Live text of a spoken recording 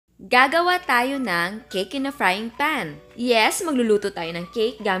Gagawa tayo ng cake in a frying pan. Yes, magluluto tayo ng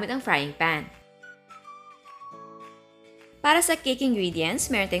cake gamit ang frying pan. Para sa cake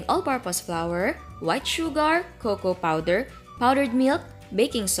ingredients, meron tayong all-purpose flour, white sugar, cocoa powder, powdered milk,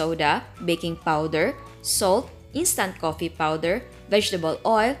 baking soda, baking powder, salt, instant coffee powder, vegetable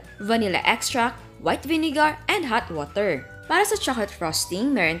oil, vanilla extract, white vinegar, and hot water. Para sa chocolate frosting,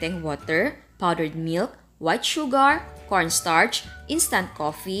 meron tayong water, powdered milk, white sugar, cornstarch, instant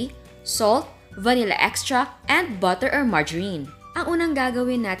coffee, salt, vanilla extract, and butter or margarine. Ang unang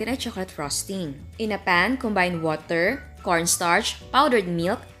gagawin natin ay chocolate frosting. In a pan, combine water, cornstarch, powdered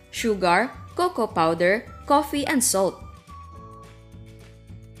milk, sugar, cocoa powder, coffee, and salt.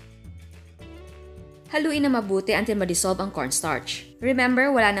 Haluin na mabuti until ma-dissolve ang cornstarch.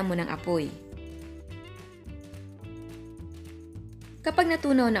 Remember, wala na munang apoy. Kapag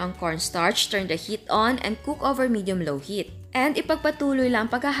natunaw na ang cornstarch, turn the heat on and cook over medium-low heat. And ipagpatuloy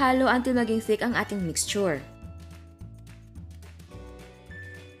lang pagkahalo until maging thick ang ating mixture.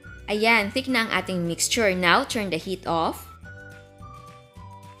 Ayan, thick na ang ating mixture. Now, turn the heat off.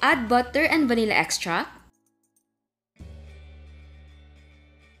 Add butter and vanilla extract.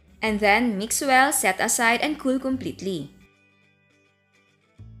 And then, mix well, set aside, and cool completely.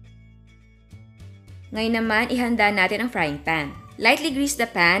 Ngayon naman, ihanda natin ang frying pan. Lightly grease the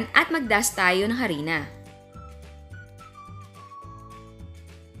pan at mag-dust tayo ng harina.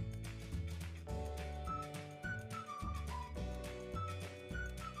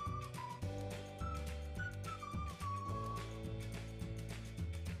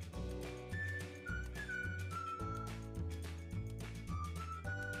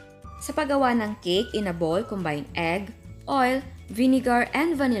 Sa paggawa ng cake, in a bowl, combine egg, oil, vinegar,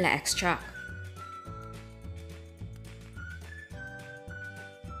 and vanilla extract.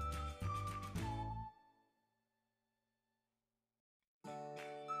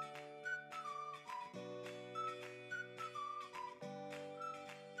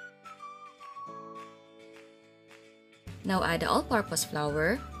 Now add the all-purpose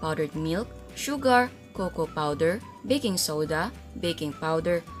flour, powdered milk, sugar, cocoa powder, baking soda, baking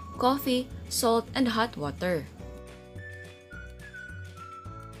powder, coffee, salt, and hot water.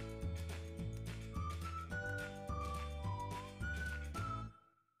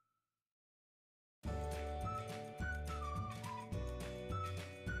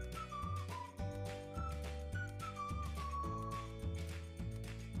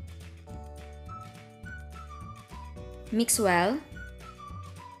 Mix well.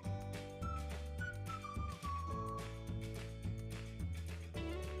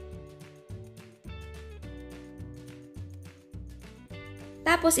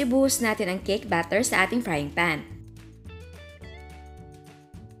 Tapos ibuhos natin ang cake batter sa ating frying pan.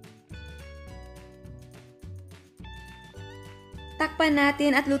 Takpan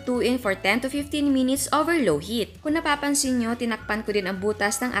natin at lutuin for 10 to 15 minutes over low heat. Kung napapansin nyo, tinakpan ko din ang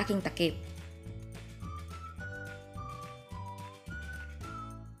butas ng aking takip.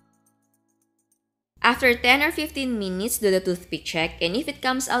 After 10 or 15 minutes, do the toothpick check, and if it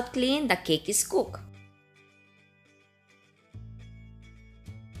comes out clean, the cake is cooked.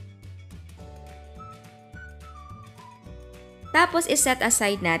 Tapos, iset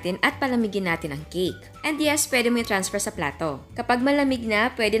aside natin at palamigin natin ang cake. And yes, pwede mo i-transfer sa plato. Kapag malamig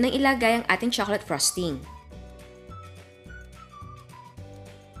na, pwede nang ilagay ang ating chocolate frosting.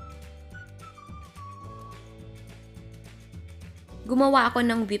 Gumawa ako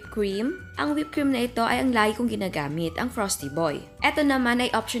ng whipped cream. Ang whipped cream na ito ay ang lagi kong ginagamit, ang Frosty Boy. Ito naman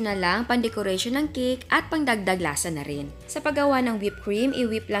ay optional lang, pang-decoration ng cake at pang-dagdag lasa na rin. Sa paggawa ng whipped cream,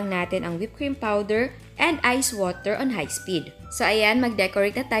 i-whip lang natin ang whipped cream powder and ice water on high speed. So ayan,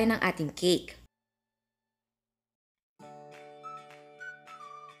 mag-decorate na tayo ng ating cake.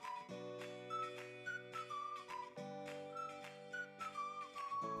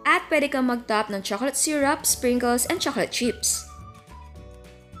 At pwede kang mag-top ng chocolate syrup, sprinkles, and chocolate chips.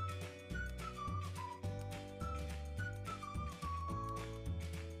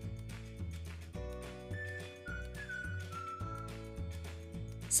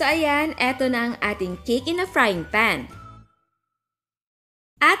 So ayan, eto na ang ating cake in a frying pan.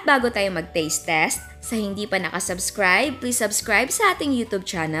 At bago tayo mag-taste test, sa hindi pa nakasubscribe, please subscribe sa ating YouTube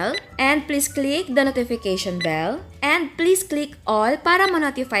channel. And please click the notification bell. And please click all para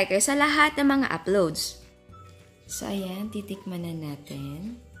ma-notify kayo sa lahat ng mga uploads. So ayan, titikman na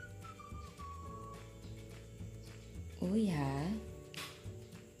natin. Uy ha.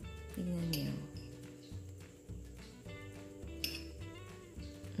 Tignan niyo.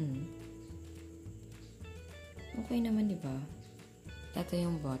 Okay naman, di ba? Ito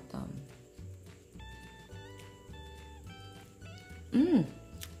yung bottom.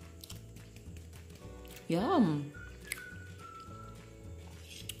 Yum!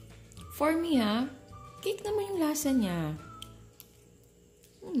 For me, cake naman yung lasa niya.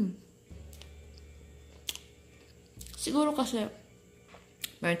 Siguro kasi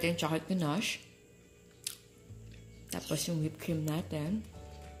meron tayong chocolate ganache. Tapos yung whipped cream natin.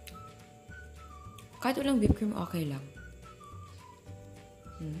 Kahit walang whipped cream, okay lang.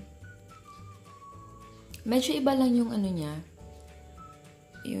 Medyo iba lang yung ano niya.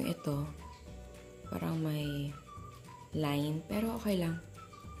 Yung ito. Parang may line. Pero okay lang.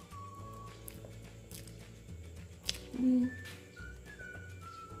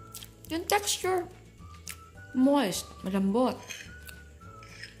 Yung texture. Moist. Malambot.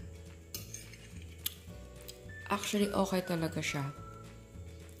 Actually, okay talaga siya.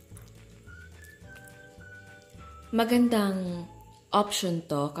 Magandang option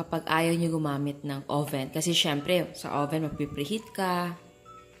to kapag ayaw nyo gumamit ng oven. Kasi syempre, sa oven magpipreheat ka.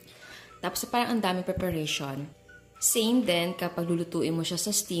 Tapos parang ang daming preparation. Same din kapag lulutuin mo siya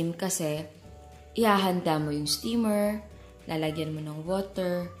sa steam kasi ihahanda mo yung steamer, lalagyan mo ng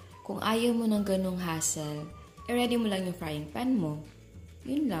water. Kung ayaw mo ng ganong hassle, i-ready mo lang yung frying pan mo.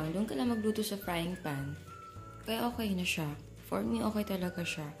 Yun lang, doon ka lang magluto sa frying pan. Kaya okay na siya. For me, okay talaga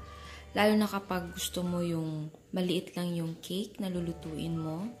siya. Lalo na kapag gusto mo yung maliit lang yung cake na lulutuin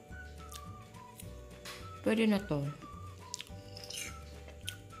mo. Pwede na to.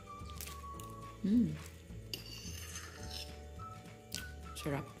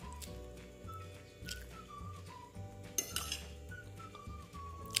 Sarap.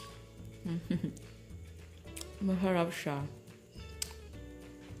 Masarap siya.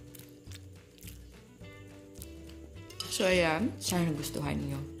 So, ayan. Sana nagustuhan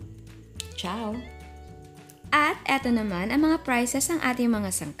niyo. Ciao! At eto naman ang mga prices ng ating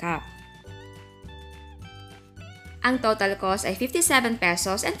mga sangkap. Ang total cost ay 57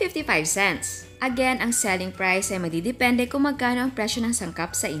 pesos and 55 cents. Again, ang selling price ay magdidepende kung magkano ang presyo ng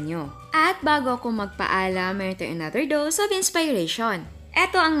sangkap sa inyo. At bago ako magpaalam, meron tayong another dose of inspiration.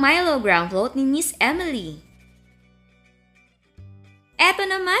 Eto ang Milo ground float ni Miss Emily. Eto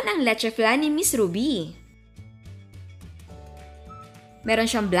naman ang leche flan ni Miss Ruby. Meron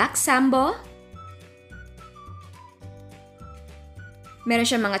siyang black sambo. Meron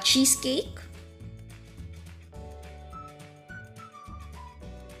siyang mga cheesecake.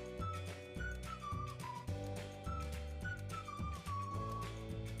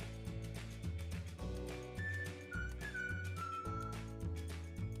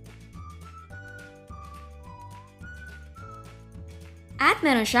 At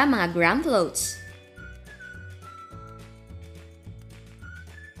meron siya mga gram floats.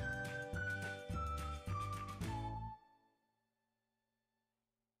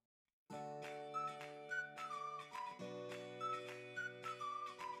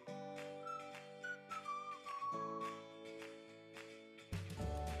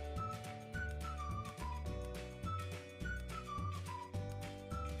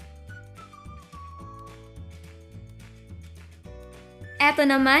 Eto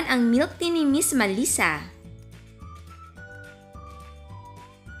naman ang milk tea ni Miss Malisa.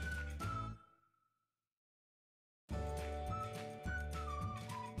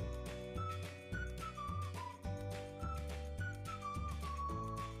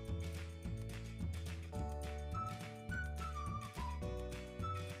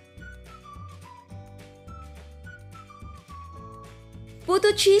 Puto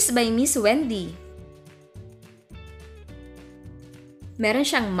cheese by Miss Wendy. Meron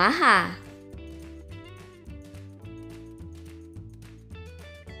siyang maha.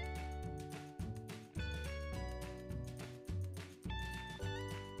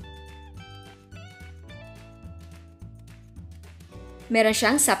 Meron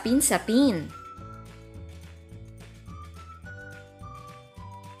siyang sapin-sapin.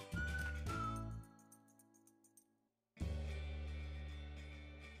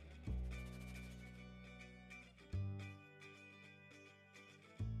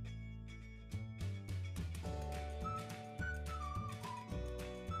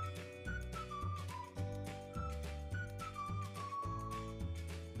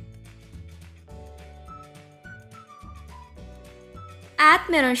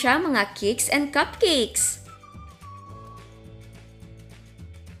 At meron siyang mga cakes and cupcakes.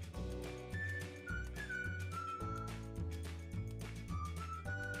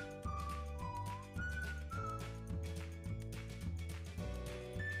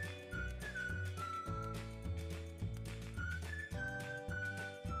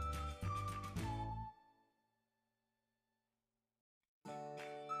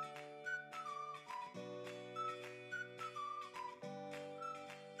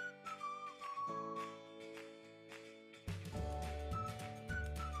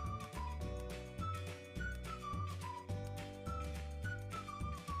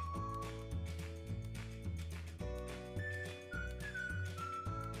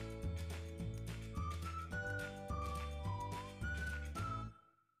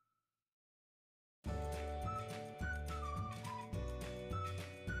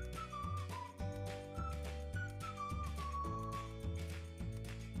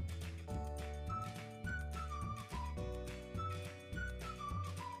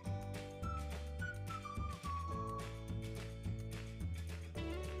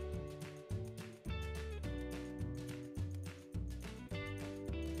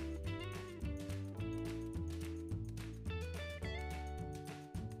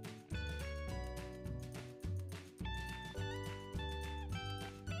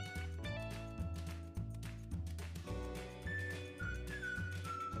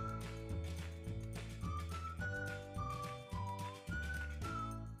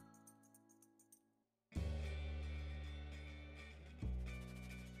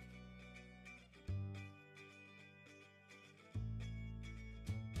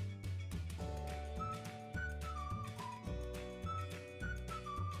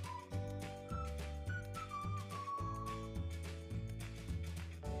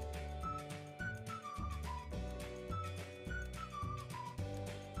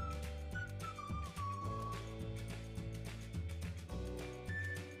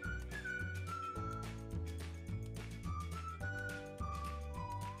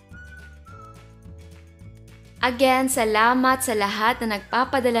 Again, salamat sa lahat na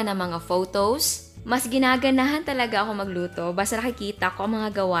nagpapadala ng mga photos. Mas ginaganahan talaga ako magluto basta nakikita ko ang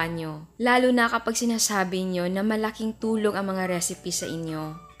mga gawa nyo. Lalo na kapag sinasabi nyo na malaking tulong ang mga recipe sa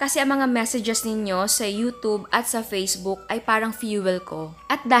inyo. Kasi ang mga messages ninyo sa YouTube at sa Facebook ay parang fuel ko.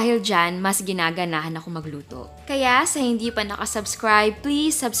 At dahil dyan, mas ginaganahan ako magluto. Kaya sa hindi pa nakasubscribe,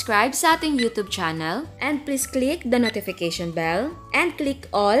 please subscribe sa ating YouTube channel. And please click the notification bell. And click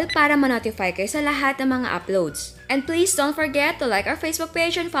all para ma-notify kayo sa lahat ng mga uploads. And please don't forget to like our Facebook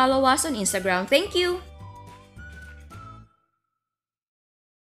page and follow us on Instagram. Thank you!